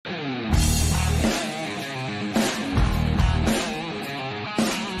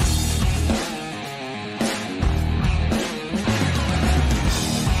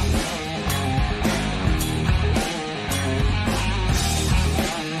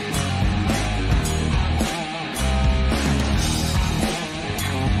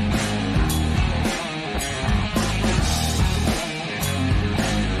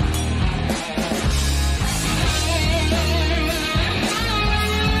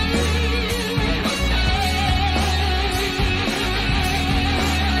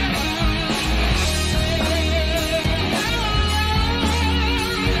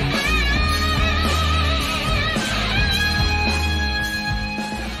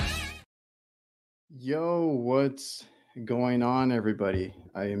Yo, what's going on, everybody?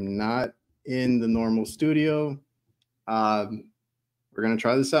 I am not in the normal studio. We're gonna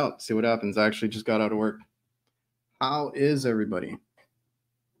try this out, see what happens. I actually just got out of work. How is everybody?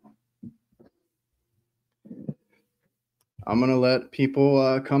 I'm gonna let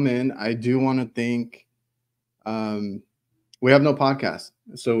people come in. I do want to thank. Um, we have no podcast,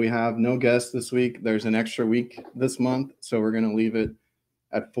 so we have no guests this week. There's an extra week this month, so we're gonna leave it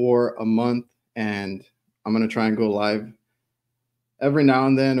at 4 a month, and I'm gonna try and go live every now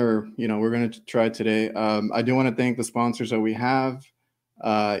and then, or we're going to try today. I do want to thank the sponsors that we have.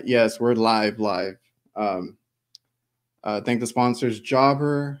 Yes, we're live. um, Thank the sponsors: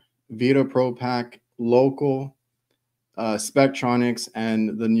 Jobber, VETO Pro Pack, Local, Spectronics,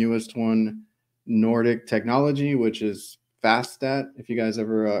 and the newest one, Nordic Technology, which is FastStat, if you guys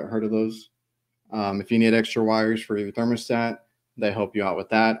ever heard of those. If you need extra wires for your thermostat, they help you out with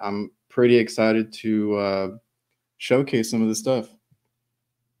that. I'm pretty excited to showcase some of this stuff.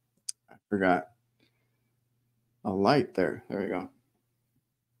 Forgot a light there. There we go.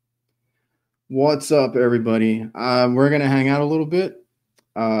 What's up, everybody? We're gonna hang out a little bit.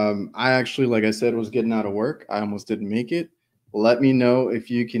 I actually, like I said, was getting out of work. I almost didn't make it. Let me know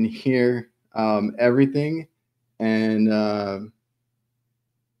if you can hear everything, and how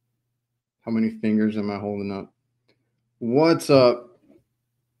many fingers am I holding up? What's up?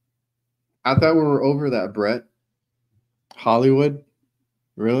 I thought we were over that, Brett. Hollywood?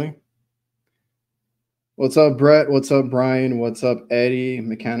 Really? What's up, Brett? What's up, Brian? What's up, Eddie?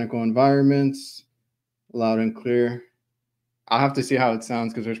 Mechanical Environments. Loud and clear. I'll have to see how it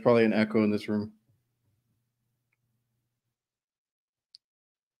sounds because there's probably an echo in this room.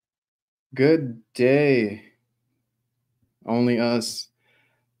 Good day. Only us.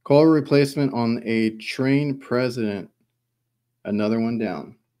 Call replacement on a train president. Another one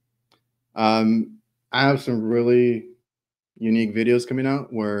down. I have some really unique videos coming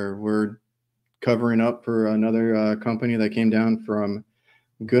out where we're covering up for another company that came down from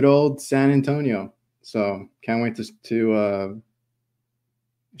good old San Antonio. So can't wait to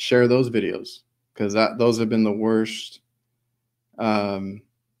share those videos, because those have been the worst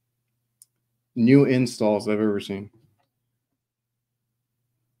new installs I've ever seen.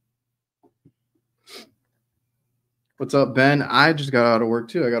 What's up, Ben? I just got out of work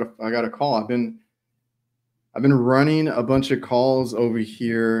too. I got a call. I've been running a bunch of calls over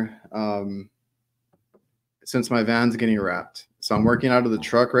here since my van's getting wrapped. So I'm working out of the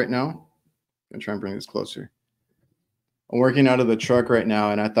truck right now. I'm gonna try and bring this closer. I'm working out of the truck right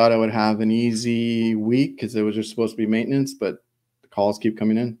now, and I thought I would have an easy week because it was just supposed to be maintenance, but the calls keep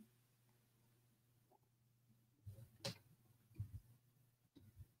coming in.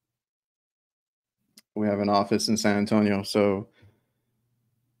 We have an office in San Antonio, so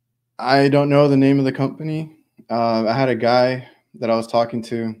I don't know the name of the company. I had a guy that I was talking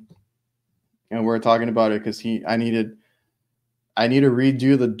to, and we were talking about it because I need to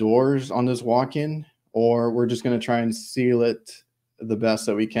redo the doors on this walk-in, or we're just going to try and seal it the best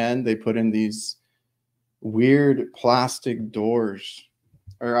that we can. They put in these weird plastic doors,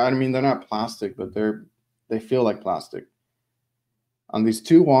 or I mean, they're not plastic, but they feel like plastic, on these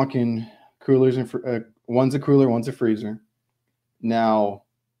two walk-in coolers, and one's a cooler, one's a freezer. Now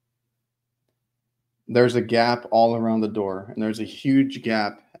there's a gap all around the door, and there's a huge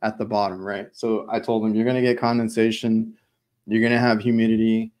gap at the bottom, right? So I told them, you're going to get condensation, you're going to have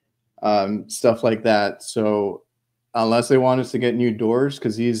humidity, stuff like that. So unless they want us to get new doors,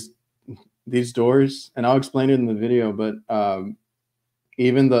 because these doors, and I'll explain it in the video, but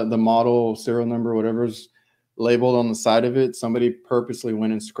even the model, serial number, whatever's labeled on the side of it, somebody purposely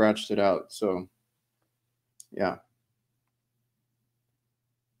went and scratched it out. So yeah.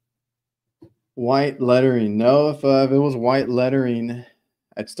 White lettering. No, if it was white lettering,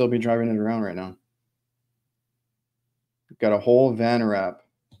 I'd still be driving it around right now. Got a whole van wrap.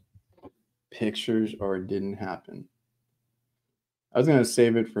 Pictures, or it didn't happen. I was gonna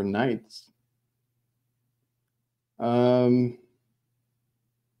save it for nights.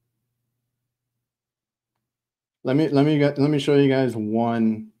 Let me show you guys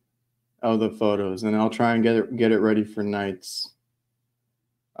one of the photos, and I'll try and get it ready for nights.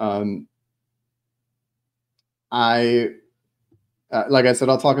 Like I said,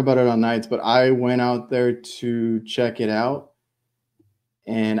 I'll talk about it on nights, but I went out there to check it out,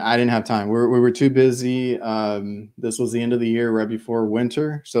 and I didn't have time. We were too busy. This was the end of the year, right before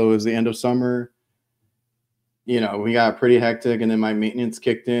winter, so it was the end of summer. We got pretty hectic, and then my maintenance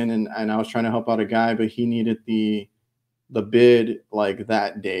kicked in, and I was trying to help out a guy, but he needed the bid like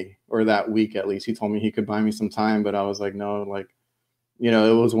that day or that week at least. He told me he could buy me some time, but I was like, no, like, it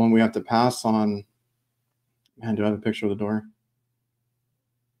was one we have to pass on Man, do I have a picture of the door?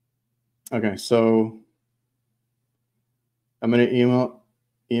 Okay, so I'm gonna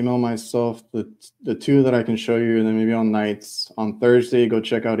email myself the two that I can show you, and then maybe on nights. On Thursday, go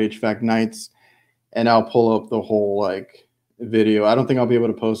check out HVAC nights, and I'll pull up the whole like video. I don't think I'll be able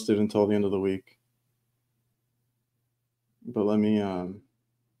to post it until the end of the week. But let me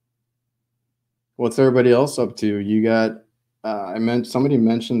what's everybody else up to? You got somebody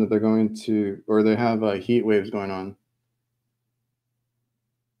mentioned that they're going to, or they have heat waves going on.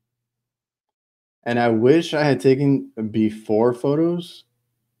 And I wish I had taken before photos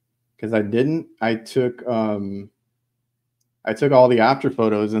because I didn't. I took all the after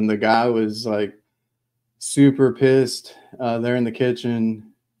photos, and the guy was like super pissed there in the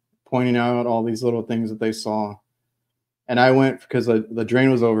kitchen, pointing out all these little things that they saw. And I went because the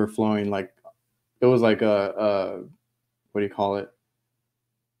drain was overflowing. Like it was like a what do you call it?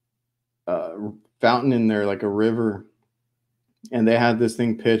 Fountain in there, like a river. And they had this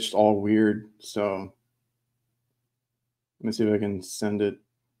thing pitched all weird. So let me see if I can send it.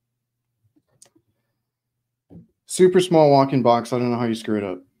 Super small walk-in box. I don't know how you screw it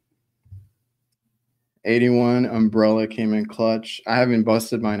up. 81 umbrella came in clutch. I haven't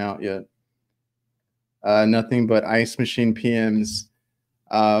busted mine out yet. Nothing but ice machine PMs.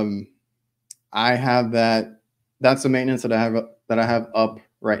 I have that. That's the maintenance that I have up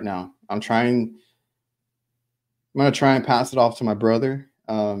right now. I'm gonna try and pass it off to my brother.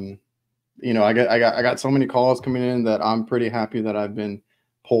 You know, I got so many calls coming in that I'm pretty happy that I've been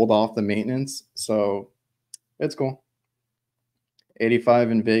pulled off the maintenance. So it's cool.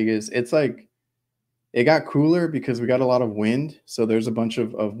 85 in Vegas. It's like it got cooler because we got a lot of wind. So there's a bunch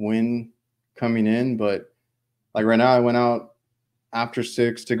of wind coming in. But like right now, I went out after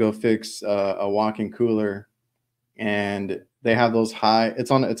 6 to go fix a walk-in cooler, and they have those high.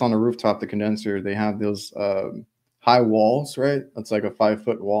 It's on a rooftop. The condenser. They have those high walls, right? It's like a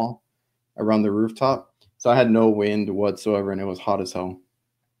 5-foot wall around the rooftop. So I had no wind whatsoever, and it was hot as hell.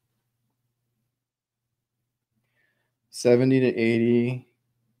 70 to 80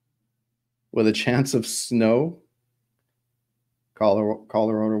 with a chance of snow.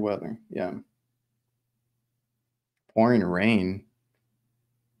 Colorado weather. Yeah. Pouring rain.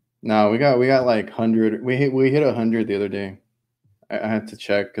 No, we got like 100. We hit 100 the other day. I had to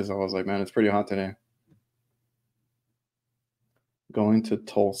check because I was like, man, it's pretty hot today. Going to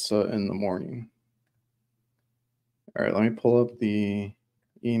Tulsa in the morning. All right, let me pull up the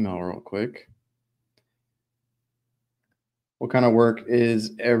email real quick. What kind of work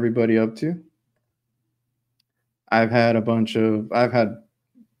is everybody up to? I've had a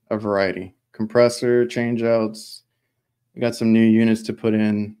variety. Compressor changeouts. We got some new units to put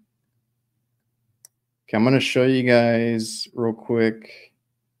in. Okay, I'm going to show you guys real quick.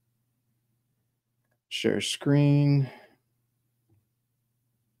 Share screen.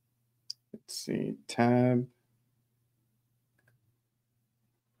 Let's see, tab.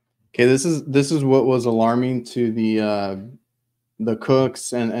 Okay, this is what was alarming to the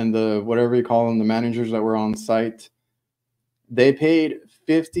cooks and the whatever you call them, the managers that were on site. They paid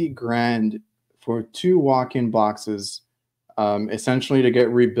 50 grand for 2 walk-in boxes, essentially to get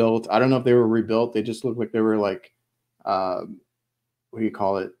rebuilt. I don't know if they were rebuilt. They just looked like they were like, what do you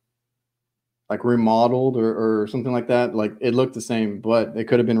call it? Like remodeled or something like that. Like it looked the same, but it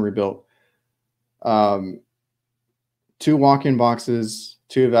could have been rebuilt. 2 walk-in boxes,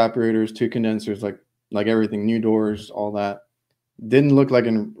 2 evaporators, 2 condensers, like everything, new doors, all that. Didn't look like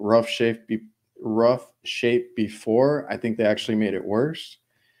in rough shape before. I think they actually made it worse.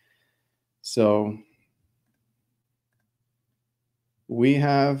 So we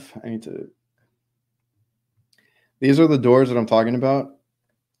have, these are the doors that I'm talking about.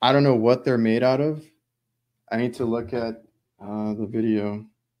 I don't know what they're made out of. I need to look at the video.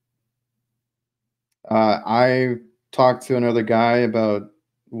 I talked to another guy about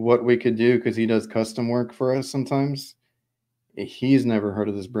what we could do because he does custom work for us sometimes. He's never heard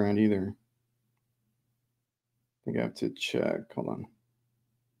of this brand either. I think I have to check. Hold on.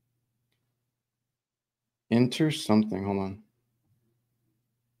 Enter something. Hold on.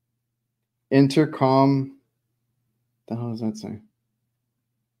 Intercom. What the hell does that say?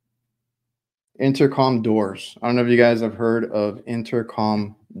 Intercom doors. I don't know if you guys have heard of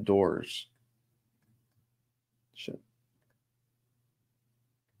intercom doors. Shit.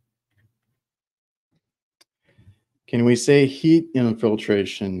 Can we say heat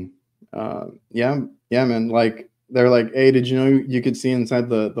infiltration? Yeah, man. Like they're like, hey, did you know you could see inside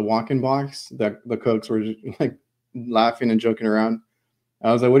the walk-in box? That the cooks were just like laughing and joking around.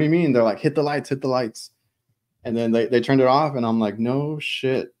 I was like, what do you mean? They're like, hit the lights. And then they turned it off, and I'm like, no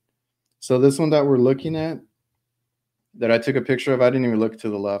shit. So this one that we're looking at, that I took a picture of. I didn't even look to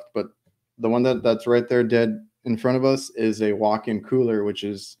the left, but the one that's right there dead in front of us is a walk-in cooler, which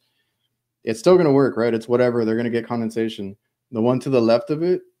is, it's still going to work, right? It's whatever. They're going to get condensation. The one to the left of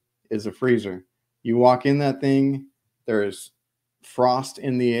it is a freezer. You walk in that thing, there's frost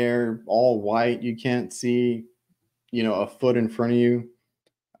in the air, all white. You can't see, a foot in front of you.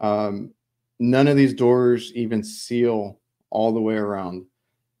 None of these doors even seal all the way around.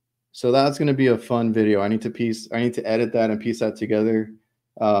 So that's going to be a fun video. I need to edit that and piece that together.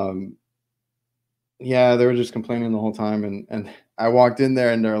 Yeah, they were just complaining the whole time, and I walked in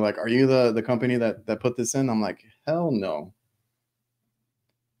there and they're like, "Are you the company that put this in?" I'm like, "Hell no."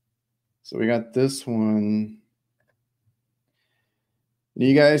 So we got this one.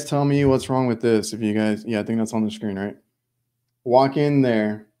 You guys tell me what's wrong with this. If you guys, yeah, I think that's on the screen, right? Walk in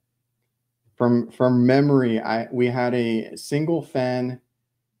there. From memory, we had a single fan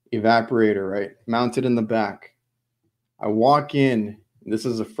evaporator, right, mounted in the back. I walk in. This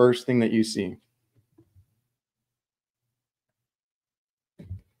is the first thing that you see.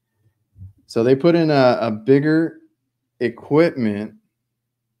 So they put in a bigger equipment,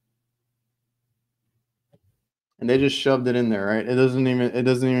 and they just shoved it in there, right? It doesn't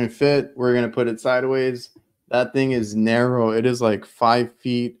even fit. We're gonna put it sideways. That thing is narrow. It is like 5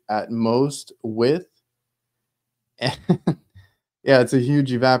 feet at most width. And yeah, it's a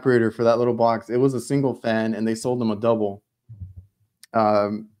huge evaporator for that little box. It was a single fan, and they sold them a double.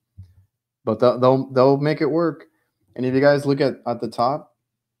 But they'll make it work. And if you guys look at the top,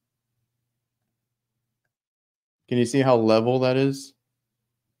 can you see how level that is?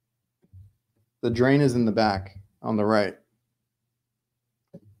 The drain is in the back on the right.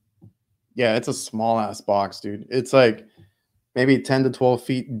 Yeah, it's a small ass box, dude. It's like maybe 10 to 12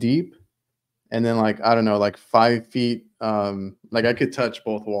 feet deep, and then like, I don't know, like 5 feet. Like I could touch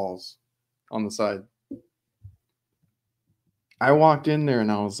both walls on the side. I walked in there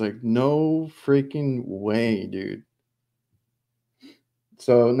and I was like, no freaking way, dude.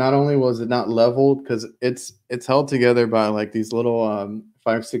 So not only was it not leveled, because it's held together by like these little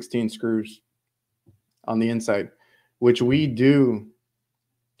 5/16 screws on the inside, which we do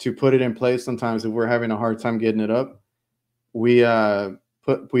to put it in place. Sometimes if we're having a hard time getting it up, we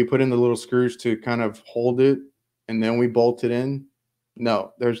put in the little screws to kind of hold it, and then we bolt it in.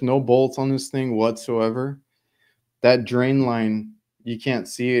 No, there's no bolts on this thing whatsoever. That drain line, you can't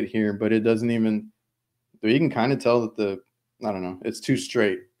see it here, but it doesn't even, you can kind of tell that I don't know, it's too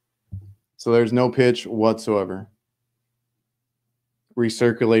straight. So there's no pitch whatsoever.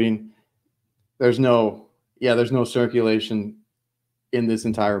 Recirculating, there's no circulation in this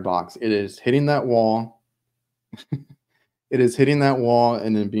entire box. It is hitting that wall. It is hitting that wall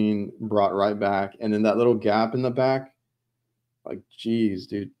and then being brought right back. And then that little gap in the back, like, geez,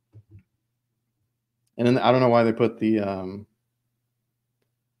 dude. And then I don't know why they put the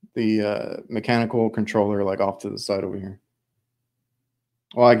mechanical controller like off to the side over here.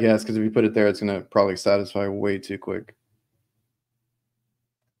 Well, I guess because if you put it there, it's gonna probably satisfy way too quick.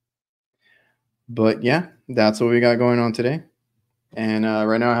 But yeah, that's what we got going on today. And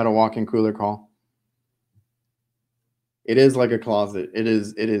right now I had a walk-in cooler call. It is like a closet. It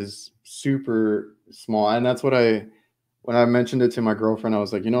is super small, and that's what when I mentioned it to my girlfriend, I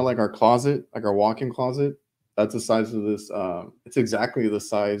was like, like our closet, like our walk-in closet, that's the size of this. It's exactly the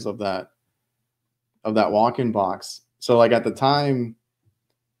size of that walk-in box. So like at the time,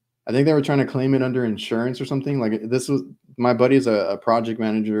 I think they were trying to claim it under insurance or something. Like this was, my buddy's a project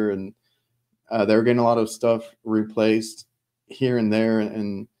manager, and they were getting a lot of stuff replaced here and there,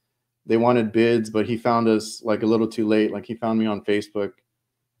 and they wanted bids, but he found us like a little too late. Like he found me on Facebook,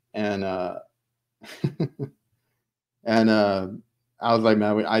 and and I was like,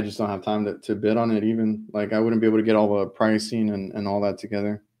 man, I just don't have time to bid on it. Even like I wouldn't be able to get all the pricing and all that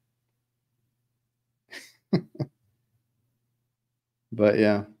together. But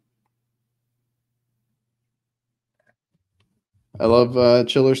yeah, I love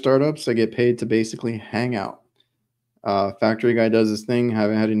chiller startups. I get paid to basically hang out. Factory guy does his thing.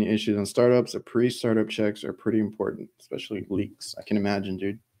 Haven't had any issues on startups. The pre-startup checks are pretty important, especially leaks. I can imagine,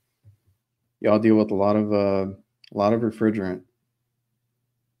 dude. Y'all deal with a lot of refrigerant.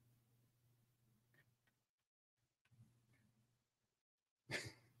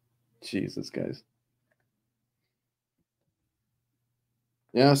 Jesus, guys.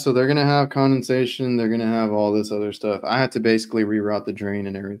 Yeah, so they're gonna have condensation. They're gonna have all this other stuff. I had to basically reroute the drain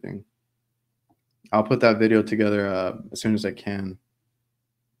and everything. I'll put that video together as soon as I can.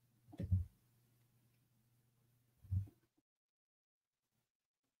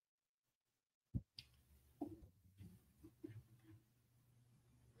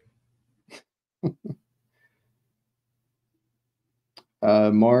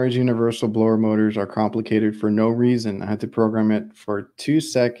 Mars universal blower motors are complicated for no reason. I had to program it for 2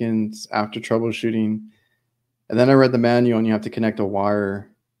 seconds after troubleshooting. And then I read the manual and you have to connect a wire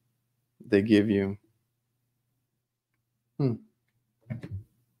they give you.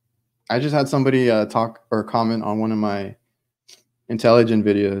 I just had somebody talk or comment on one of my intelligent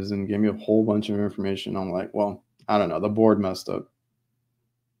videos and gave me a whole bunch of information. I'm like, well, I don't know. The board messed up.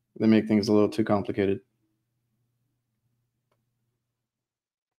 They make things a little too complicated.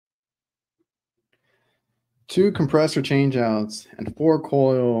 Two compressor changeouts and 4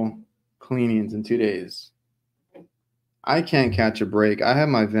 coil cleanings in 2 days. I can't catch a break. I have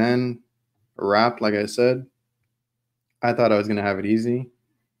my van wrapped, like I said. I thought I was going to have it easy.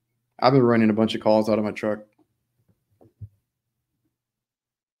 I've been running a bunch of calls out of my truck.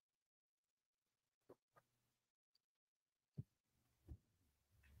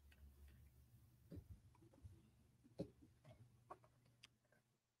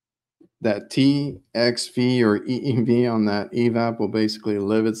 That TXV or EEV on that evap will basically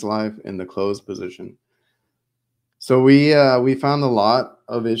live its life in the closed position. So we found a lot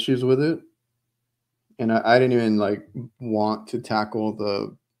of issues with it, and I didn't even like want to tackle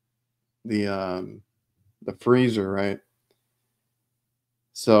the freezer, right?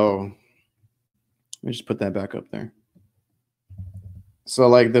 So let me just put that back up there. So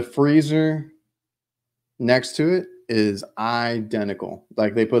like the freezer next to it is identical.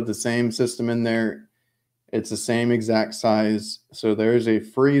 Like they put the same system in there. It's the same exact size. So there's a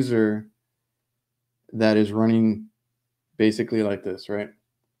freezer that is running basically like this, right?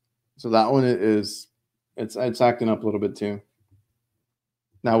 So that one it's acting up a little bit too.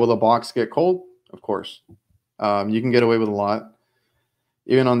 Now, will the box get cold? Of course. You can get away with a lot.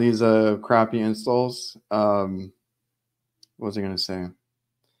 Even on these crappy installs. What was I going to say?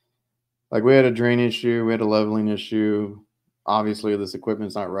 Like we had a drain issue, we had a leveling issue. Obviously, this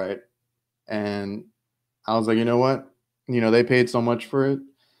equipment's not right. And I was like, you know what? They paid so much for it.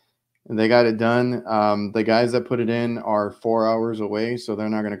 And they got it done. The guys that put it in are 4 hours away, so they're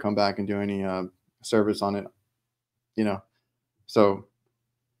not going to come back and do any service on it. So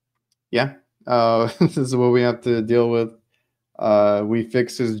yeah, this is what we have to deal with. We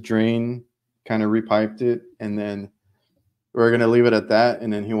fixed his drain, kind of repiped it, and then we're going to leave it at that.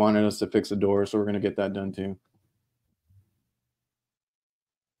 And then he wanted us to fix the door, so we're going to get that done too.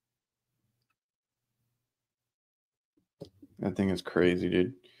 That thing is crazy,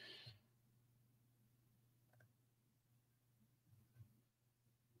 dude.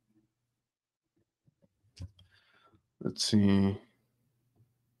 Let's see.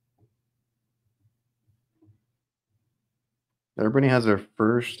 Everybody has their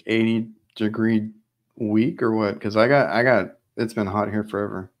first 80-degree week or what? Because I got it's been hot here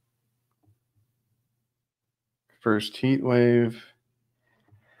forever. First heat wave.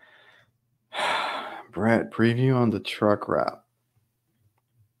 Brett, preview on the truck wrap.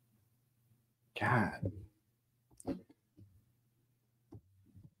 God.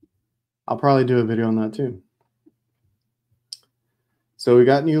 I'll probably do a video on that too. So we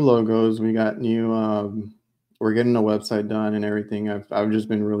got new logos. We got new we're getting a website done and everything. I've just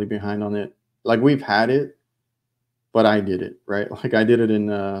been really behind on it. Like we've had it, but I did it, right? Like I did it in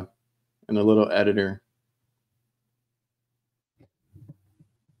a little editor.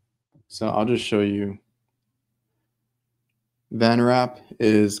 So I'll just show you. Van wrap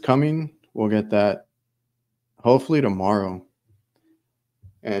is coming. We'll get that hopefully tomorrow.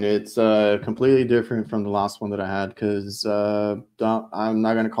 And it's completely different from the last one that I had because I'm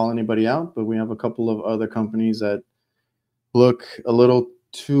not going to call anybody out, but we have a couple of other companies that look a little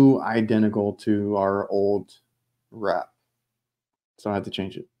too identical to our old wrap. So I had to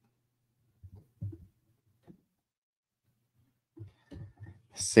change it.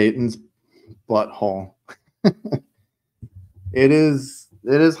 Satan's butthole. It is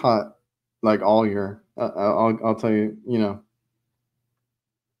hot like all year. I'll tell you,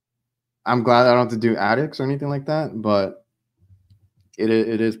 I'm glad I don't have to do attics or anything like that, but it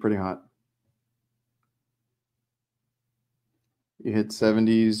is pretty hot. You hit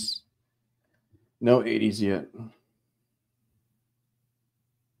 70s, no 80s yet.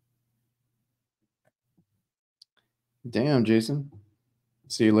 Damn, Jason.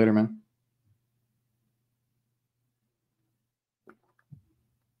 See you later, man.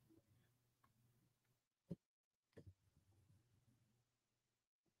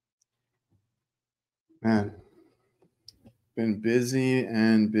 Man, been busy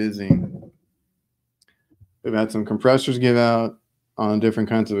and busy. We've had some compressors give out on different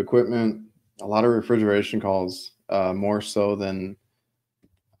kinds of equipment. A lot of refrigeration calls, more so than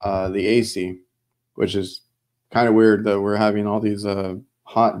the AC, which is kind of weird that we're having all these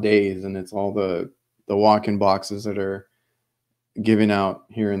hot days, and it's all the walk-in boxes that are giving out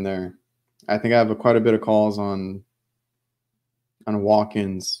here and there. I think I have quite a bit of calls on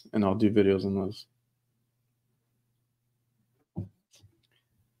walk-ins, and I'll do videos on those.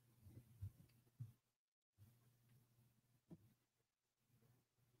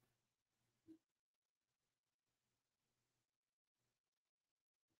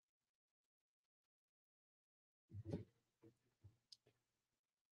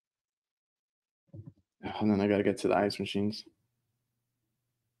 And then I got to get to the ice machines.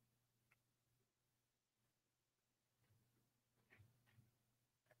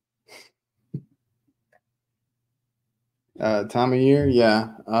 Time of year, yeah.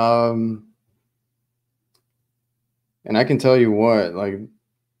 And I can tell you what, like,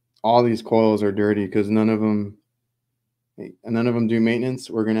 all these coils are dirty because none of them do maintenance.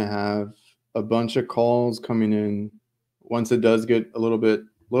 We're gonna have a bunch of calls coming in once it does get a little bit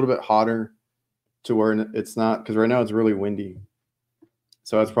hotter to where it's not, because right now it's really windy.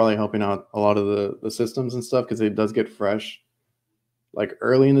 So that's probably helping out a lot of the systems and stuff, because it does get fresh like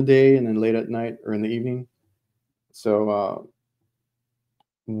early in the day and then late at night or in the evening. So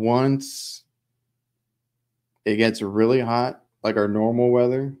once it gets really hot, like our normal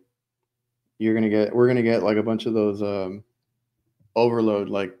weather, we're gonna get like a bunch of those overload,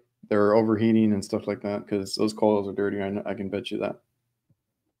 like they're overheating and stuff like that, because those coils are dirty. I can bet you that.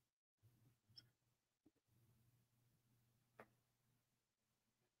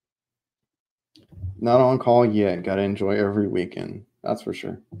 Not on call yet. Got to enjoy every weekend. That's for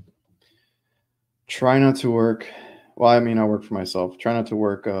sure. Try not to work. Well, I mean, I work for myself. Try not to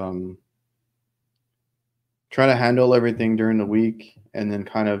work. Try to handle everything during the week, and then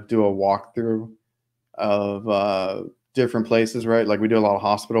kind of do a walkthrough of different places, right? Like we do a lot of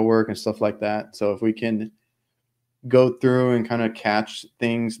hospital work and stuff like that. So if we can go through and kind of catch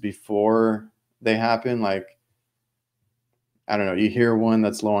things before they happen, like, I don't know, you hear one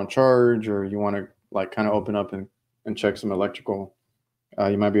that's low on charge, or you want to like kind of open up and check some electrical,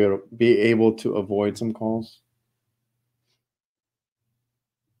 you might be able to avoid some calls.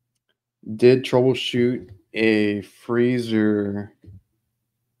 Did troubleshoot a freezer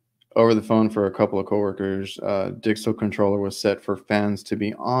over the phone for a couple of coworkers. Dixel controller was set for fans to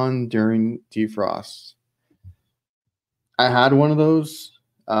be on during defrost. I had one of those.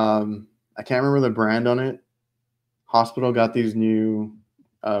 I can't remember the brand on it. Hospital got these new,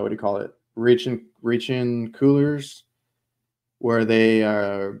 what do you call it? Reach in coolers, where they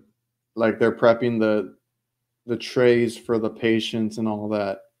are like they're prepping the trays for the patients and all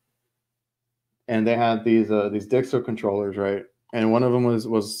that. And they had these Dixel controllers, right? And one of them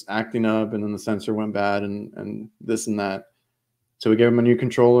was acting up, and then the sensor went bad, and this and that. So we gave them a new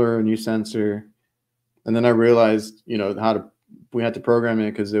controller, a new sensor, and then I realized, we had to program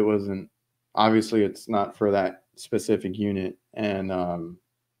it, because it wasn't, obviously it's not for that specific unit. And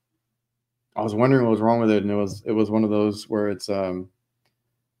I was wondering what was wrong with it, and it was one of those where it's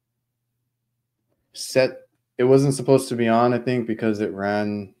set. It wasn't supposed to be on, I think, because it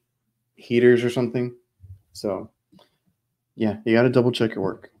ran heaters or something. So yeah, you got to double check your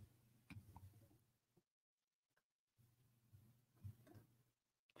work.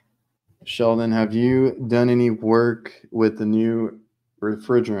 Sheldon, have you done any work with the new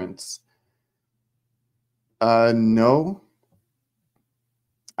refrigerants? No.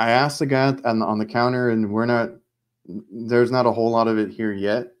 I asked the guy on the counter, and there's not a whole lot of it here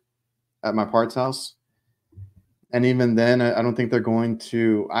yet at my parts house. And even then, I don't think they're going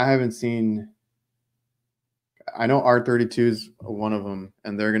to. I haven't seen. I know R32 is one of them,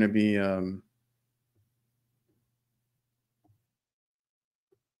 and they're going to be.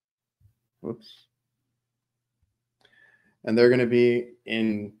 Whoops. And they're going to be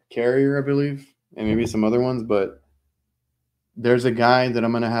in Carrier, I believe, and maybe some other ones. But there's a guy that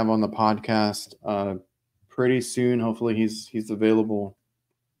I'm going to have on the podcast pretty soon. Hopefully, he's available,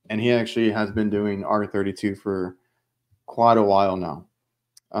 and he actually has been doing R32 for quite a while now.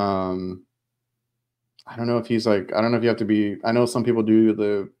 I don't know if he's like, I don't know if you have to be, I know some people do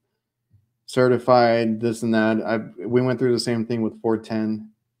the certified this and that. We went through the same thing with 410.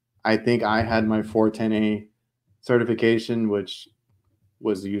 I think I had my 410A certification, which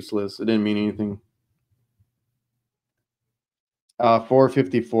was useless. It didn't mean anything.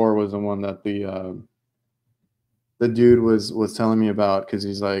 454 was the one that the dude was telling me about, because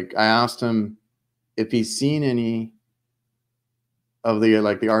he's like, I asked him if he's seen any of the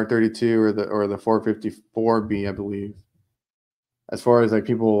like the R32 or the 454B, I believe, as far as like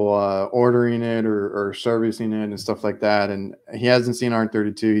people ordering it or servicing it and stuff like that. And he hasn't seen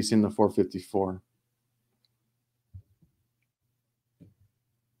R32. He's seen the 454.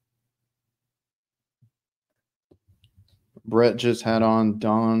 Brett just had on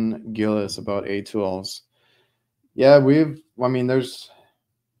Don Gillis about A2Ls. Yeah, he's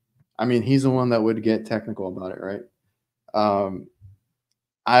the one that would get technical about it, right?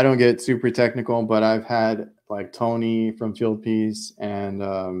 I don't get super technical, but I've had like Tony from Field Piece and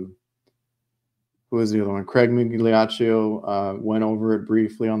who was the other one? Craig Migliaccio went over it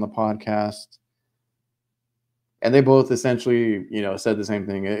briefly on the podcast. And they both essentially, said the same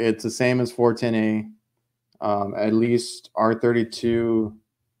thing. It's the same as 410A. At least R32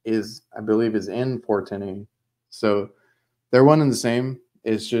 I believe, is in 410A. So they're one and the same.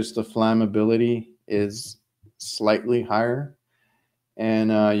 It's just the flammability is slightly higher.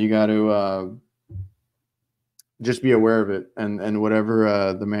 And you got to just be aware of it and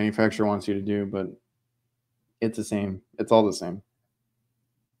whatever the manufacturer wants you to do. But it's the same. It's all the same.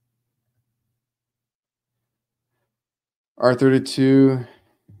 R32,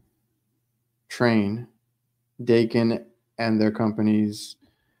 Train, Dakin, and their companies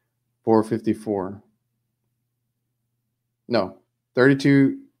 454. No,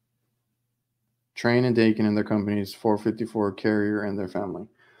 32, Train and Dakin and their companies 454, Carrier and their family.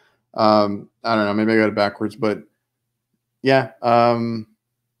 I don't know. Maybe I got it backwards, but yeah.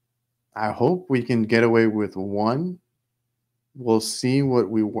 I hope we can get away with one. We'll see what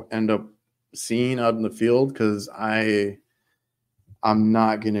we end up seeing out in the field, because I'm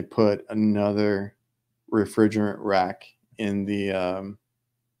not going to put another refrigerant rack in the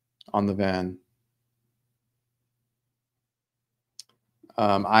on the van.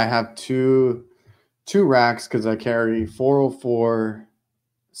 I have two racks because I carry 404,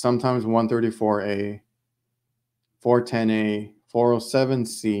 sometimes 134A, 410A,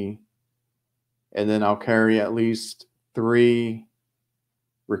 407C, and then I'll carry at least 3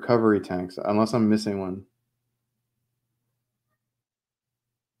 recovery tanks, unless I'm missing one.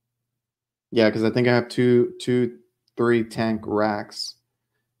 Yeah, because I think I have two 3-tank racks,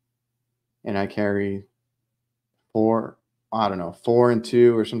 and I carry 4 and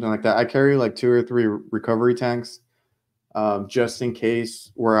 2 or something like that. I carry like 2 or 3 recovery tanks, just in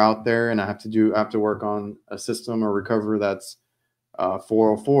case we're out there and I have to work on a system or recover that's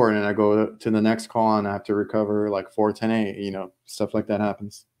 404, and then I go to the next call and I have to recover like 410A. Stuff like that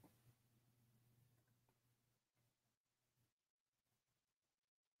happens.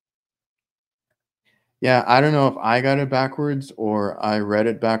 Yeah, I don't know if I got it backwards or I read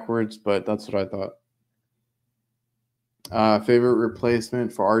it backwards, but that's what I thought. Favorite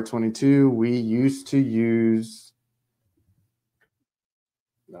replacement for R22, we used to use.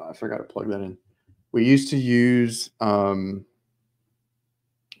 No, I forgot to plug that in. We used to use what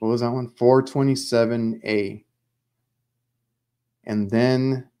was that one? 427A. And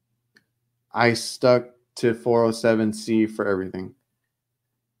then I stuck to 407C for everything.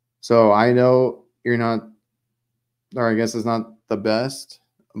 So I know you're not, or I guess it's not the best,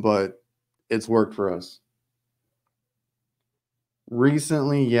 but it's worked for us.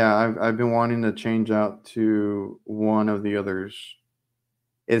 Recently, yeah, I've been wanting to change out to one of the others.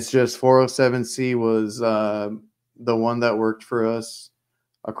 It's just 407C was the one that worked for us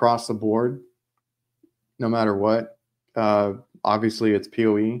across the board, no matter what. Obviously, it's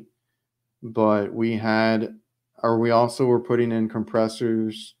POE, but we also were putting in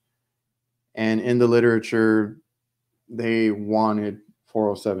compressors, and in the literature, they wanted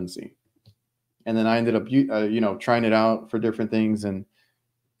 407C. And then I ended up, trying it out for different things, and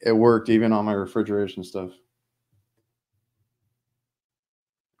it worked even on my refrigeration stuff.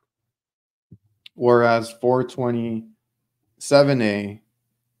 Whereas 427A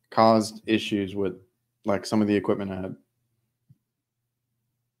caused issues with like some of the equipment I had.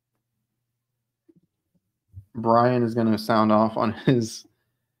 Brian is going to sound off on his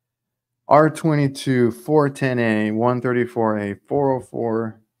R22, 410A, 134A,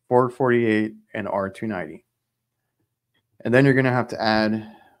 404, 448, and R290. And then you're going to have to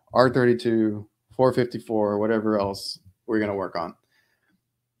add R32, 454, whatever else we're going to work on.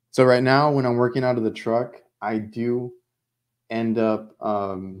 So right now, when I'm working out of the truck, I do end up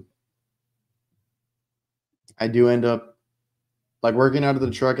like working out of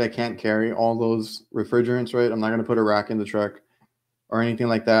the truck. I can't carry all those refrigerants, right? I'm not going to put a rack in the truck or anything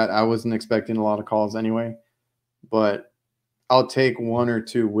like that. I wasn't expecting a lot of calls anyway, but I'll take 1 or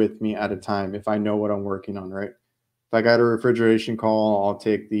 2 with me at a time if I know what I'm working on, right? If I got a refrigeration call, I'll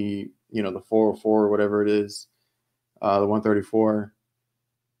take the 404 or whatever it is, the 134.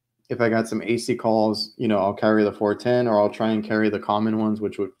 If I got some AC calls, I'll carry the 410, or I'll try and carry the common ones,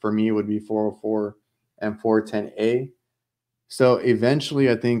 which for me would be 404 and 410A. So eventually,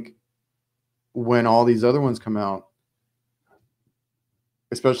 I think when all these other ones come out,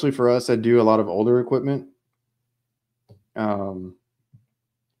 especially for us, I do a lot of older equipment.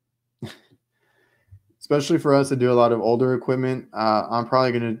 Especially for us to do a lot of older equipment, I'm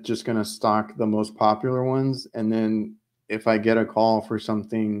probably gonna stock the most popular ones, and then if I get a call for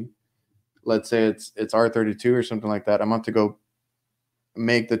something, let's say it's R32 or something like that, I'm gonna have to go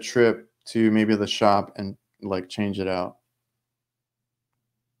make the trip to maybe the shop and like change it out.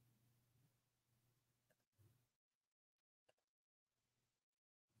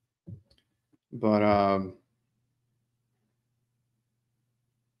 But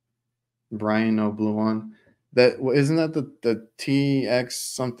Brian, no blue one. Isn't that the TX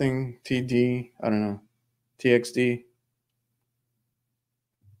something TD? I don't know. TXD.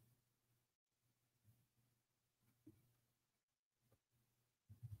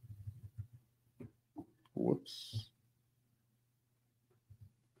 Whoops.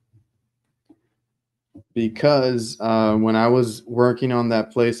 Because when I was working on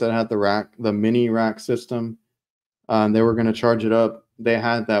that place that had the rack, the mini rack system, they were going to charge it up. They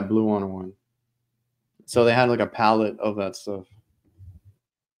had that blue on one, so they had like a pallet of that stuff.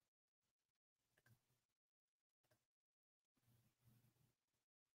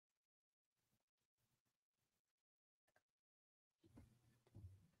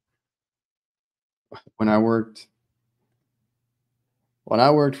 When I worked, when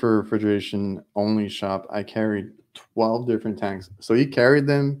I worked for a refrigeration only shop, I carried 12 different tanks. So you carried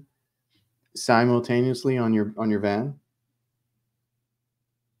them simultaneously on your van.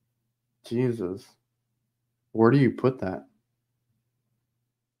 Jesus, where do you put that?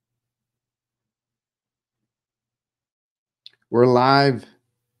 We're live,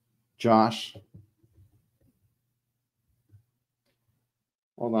 Josh.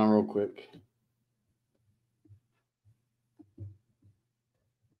 Hold on, real quick.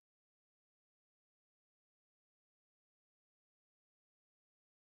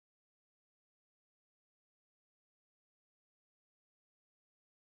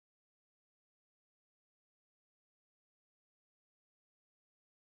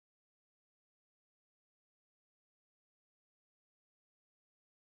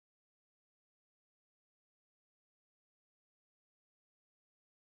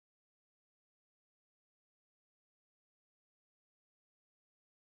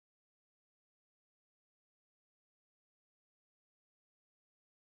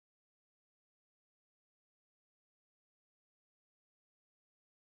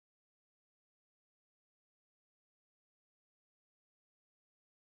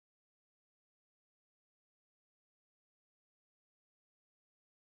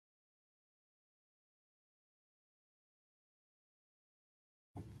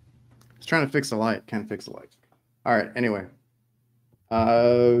 I was trying to fix the light. Can't fix the light. All right. Anyway,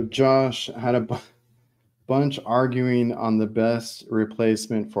 Josh had a bunch arguing on the best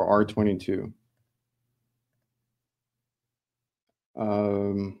replacement for R22.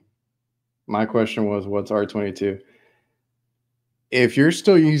 Um, my question was, what's R22? If you're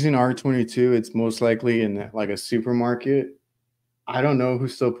still using R22, it's most likely in like a supermarket. I don't know who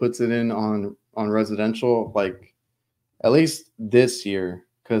still puts it in on residential, like at least this year,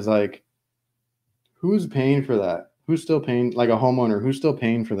 because like who's paying for that? Who's still paying, like a homeowner? Who's still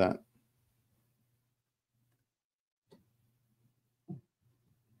paying for that?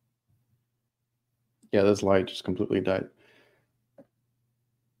 Yeah, this light just completely died.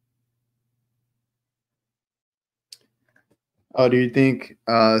 Oh, do you think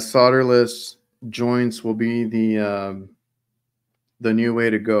solderless joints will be the new way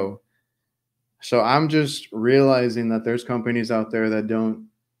to go? So I'm just realizing that there's companies out there that don't,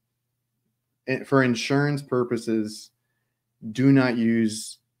 for insurance purposes, do not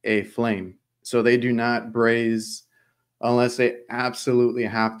use a flame. So they do not braze unless they absolutely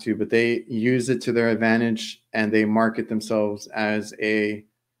have to, but they use it to their advantage and they market themselves as a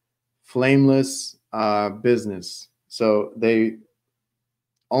flameless business. So they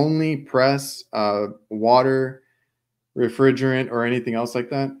only press water, refrigerant, or anything else like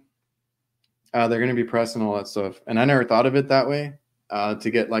that. They're going to be pressing all that stuff. And I never thought of it that way, to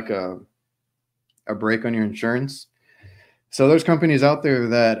get like a break on your insurance. So there's companies out there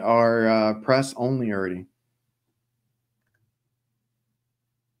that are press only already.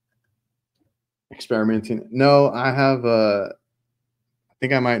 Experimenting. No, I have I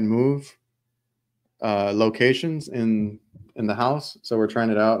think I might move locations in the house. So we're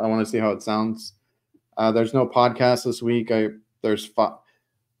trying it out. I want to see how it sounds. There's no podcast this week. There's five.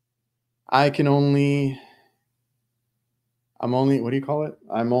 I can only. I'm only. What do you call it?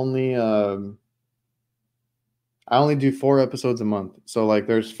 I'm only. I only do 4 episodes a month. So like,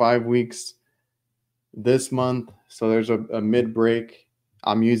 there's 5 weeks this month. So there's a mid break.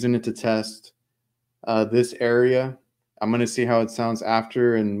 I'm using it to test this area. I'm going to see how it sounds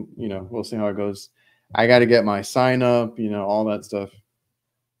after, and, we'll see how it goes. I got to get my sign up, all that stuff.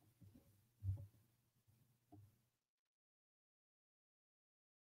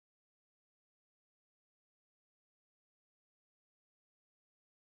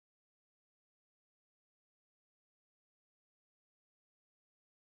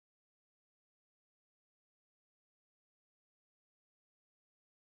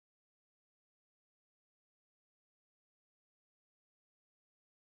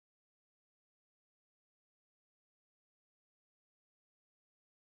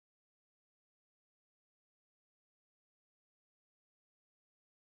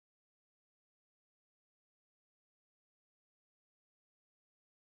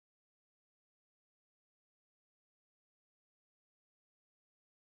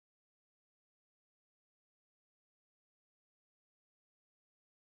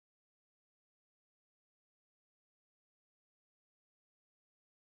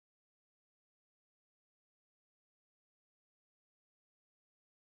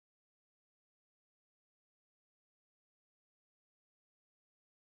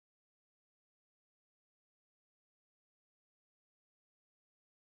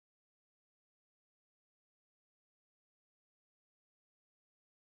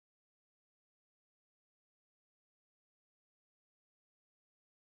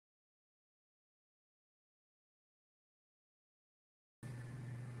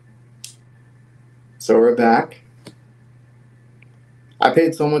 So we're back. I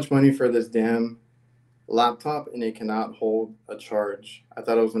paid so much money for this damn laptop, and it cannot hold a charge. I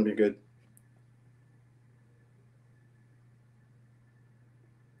thought it was going to be good.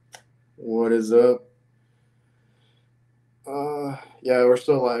 What is up? Yeah, we're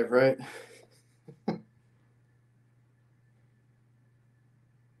still live, right?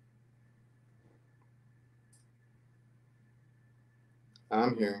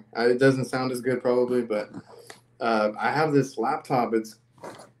 I'm here. It doesn't sound as good probably, but I have this laptop. It's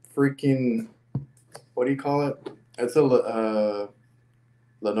freaking, what do you call it? It's a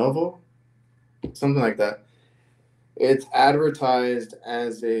Lenovo, something like that. It's advertised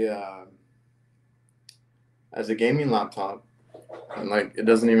as a gaming laptop, and like it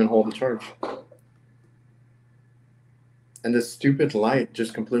doesn't even hold a charge. And this stupid light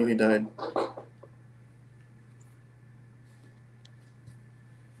just completely died.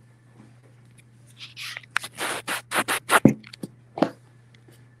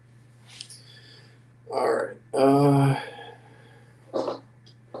 All right.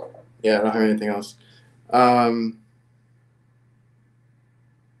 Yeah, I don't have anything else.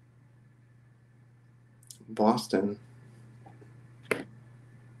 Boston.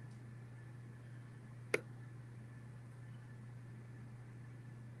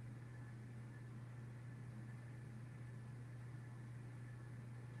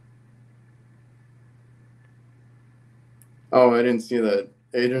 Oh, I didn't see that.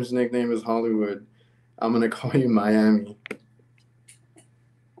 Adrian's nickname is Hollywood. I'm gonna call you Miami.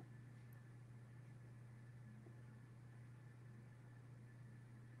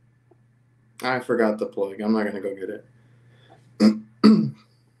 I forgot the plug. I'm not gonna go get it.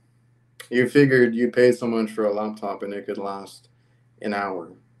 You figured you paid so much for a laptop and it could last an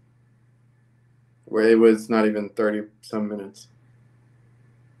hour, where it was not even 30 some minutes.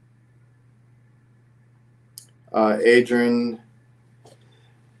 Adrian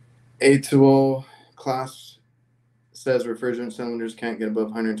A20 class says refrigerant cylinders can't get above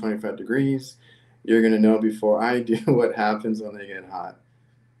 125 degrees. You're gonna know before I do what happens when they get hot.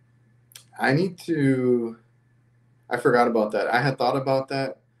 I forgot about that. I had thought about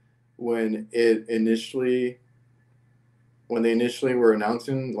that when they initially were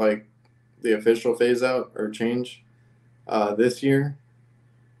announcing like the official phase out or change this year,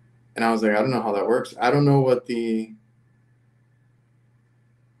 and I was like, I don't know how that works. I don't know what the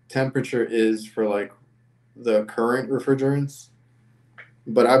temperature is for like the current refrigerants,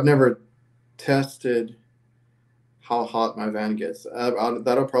 but I've never tested how hot my van gets.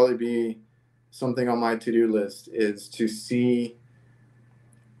 That'll probably be something on my to-do list, is to see.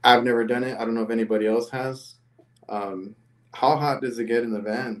 I've never done it. I don't know if anybody else has. How hot does it get in the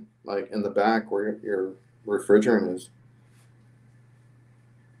van, like in the back where your refrigerant is?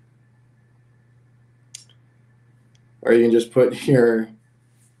 Or you can just put your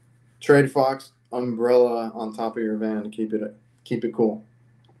Trade Fox umbrella on top of your van to keep it cool.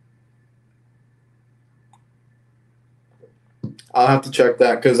 I'll have to check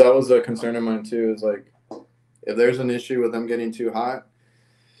that, because that was a concern of mine too. Is like, if there's an issue with them getting too hot,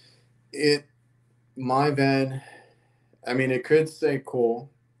 my van, I mean, it could stay cool.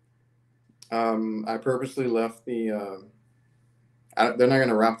 I purposely left the. They're not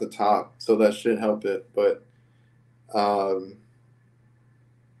gonna wrap the top, so that should help it. But um,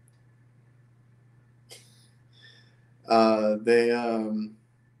 they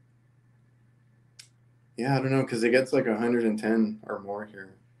yeah, I don't know, because it gets like 110 or more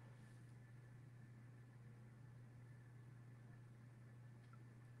here.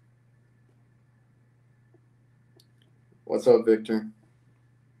 What's up, Victor?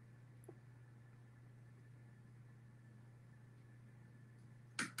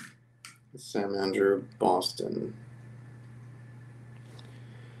 Sam Andrew, Boston.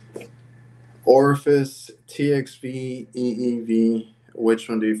 Orifice, TXV, EEV. Which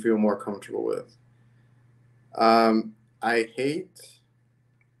one do you feel more comfortable with? I hate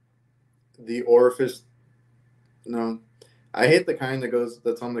the Orifice. No, I hate the kind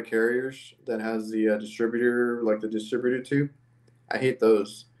that's on the carriers that has the distributor, like the distributor tube. I hate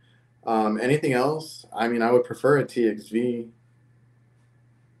those. Anything else? I mean, I would prefer a TXV.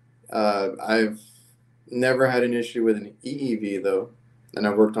 I've never had an issue with an EEV though, and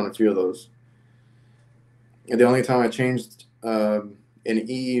I've worked on a few of those. And the only time I changed an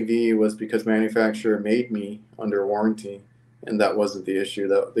EEV was because manufacturer made me under warranty, and that wasn't the issue.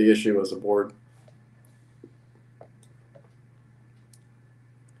 The issue was a board.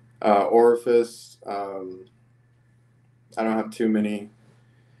 Orifice. I don't have too many.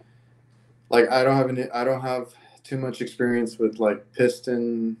 Like I don't have too much experience with like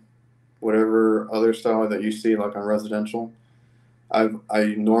piston, whatever other style that you see like on residential. I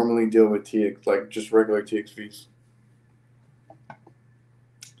normally deal with TX, like just regular TXVs.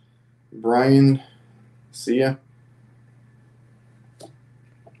 Brian, see ya.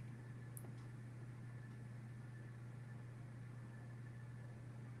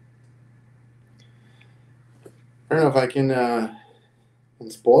 I don't know if I can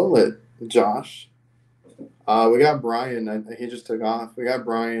spoil it, Josh. We got Brian. He just took off. We got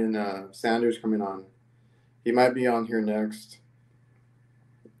Brian Sanders coming on. He might be on here next.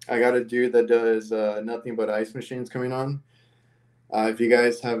 I got a dude that does nothing but ice machines coming on. If you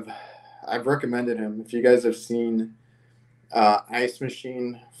guys have, I've recommended him. If you guys have seen Ice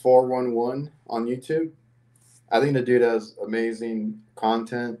Machine 411 on YouTube, I think the dude has amazing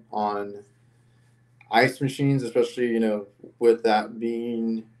content on ice machines, especially, with that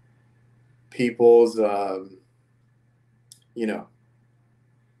being people's, like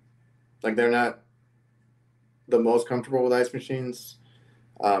they're not the most comfortable with ice machines.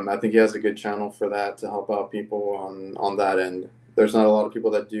 I think he has a good channel for that to help out people on that end. There's not a lot of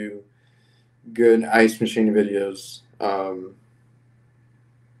people that do good ice machine videos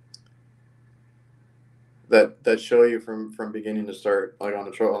that show you from beginning to start, like on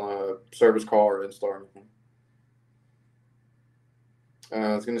a service call or install or anything.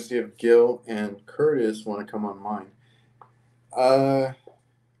 I was gonna see if Gil and Curtis want to come on mine.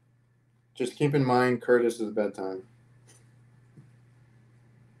 Just keep in mind Curtis's bedtime.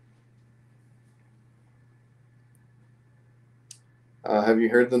 Have you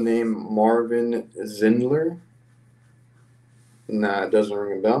heard the name Marvin Zindler? Nah, it doesn't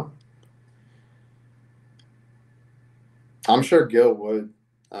ring a bell. I'm sure Gil would.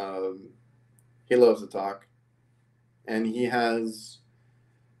 He loves to talk, and he has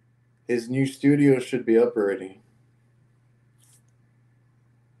his new studio should be up already.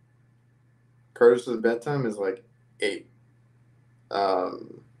 Curtis's bedtime is like 8.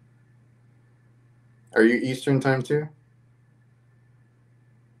 Um, are you Eastern time too?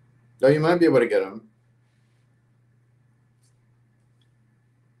 No, you might be able to get him.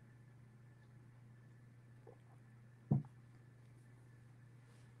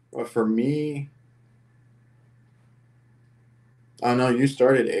 But for me, oh no, you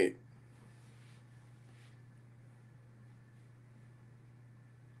started 8.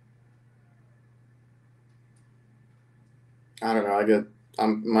 I don't know.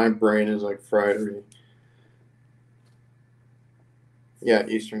 My brain is like fried already. Yeah,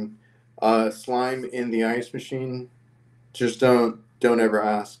 Eastern. Slime in the ice machine. Just don't ever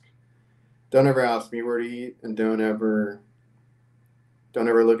ask. Don't ever ask me where to eat, and don't ever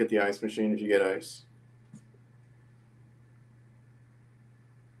look at the ice machine if you get ice.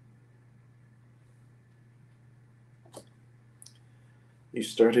 You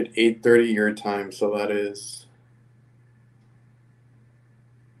start at 8:30 your time, so that is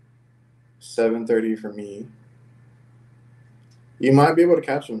 7:30 for me. You might be able to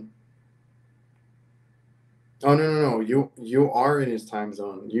catch him. Oh no. You are in his time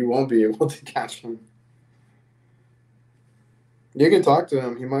zone. You won't be able to catch him. You can talk to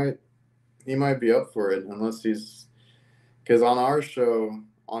him. He might be up for it unless he's because on our show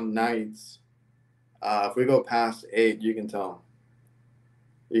on nights If we go past 8, you can tell.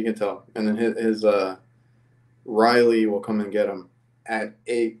 You can tell. And then his Riley will come and get him at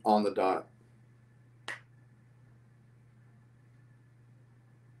 8 on the dot.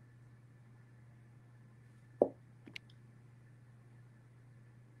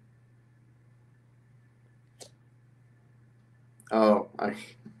 Oh,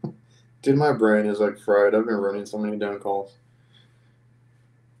 dude, my brain is like fried. I've been running so many damn calls.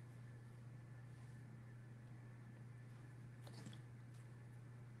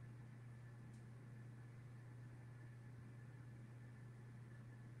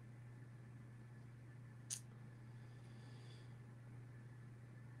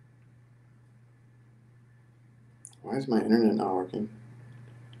 Why is my internet not working?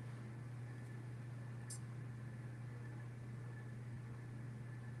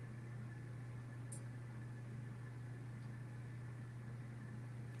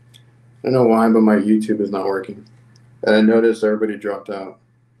 I don't know why, but my YouTube is not working. And I noticed everybody dropped out.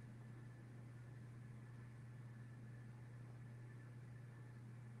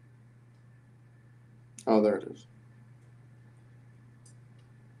 Oh, there it is.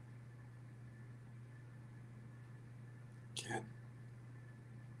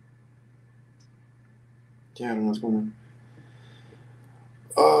 Yeah, I don't know what's going on.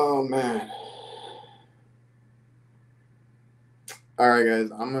 Oh, man. All right,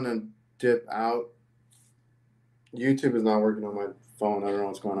 guys, I'm going to dip out. YouTube is not working on my phone. I don't know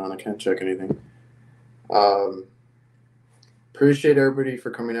what's going on. I can't check anything. Appreciate everybody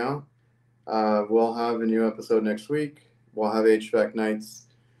for coming out. We'll have a new episode next week. We'll have HVAC nights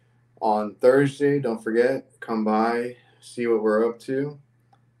on Thursday. Don't forget, come by, see what we're up to.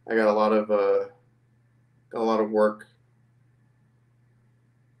 I got a lot of work.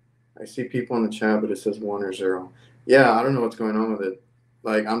 I see people in the chat, but it says 1 or 0. Yeah, I don't know what's going on with it.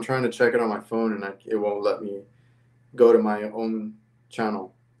 Like, I'm trying to check it on my phone, and it won't let me go to my own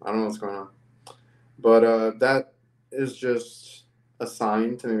channel. I don't know what's going on. But that is just a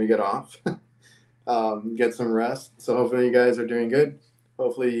sign to maybe get off, get some rest. So hopefully you guys are doing good.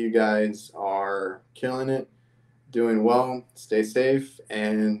 Hopefully you guys are killing it, doing well. Stay safe,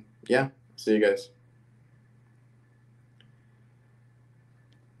 and yeah, see you guys.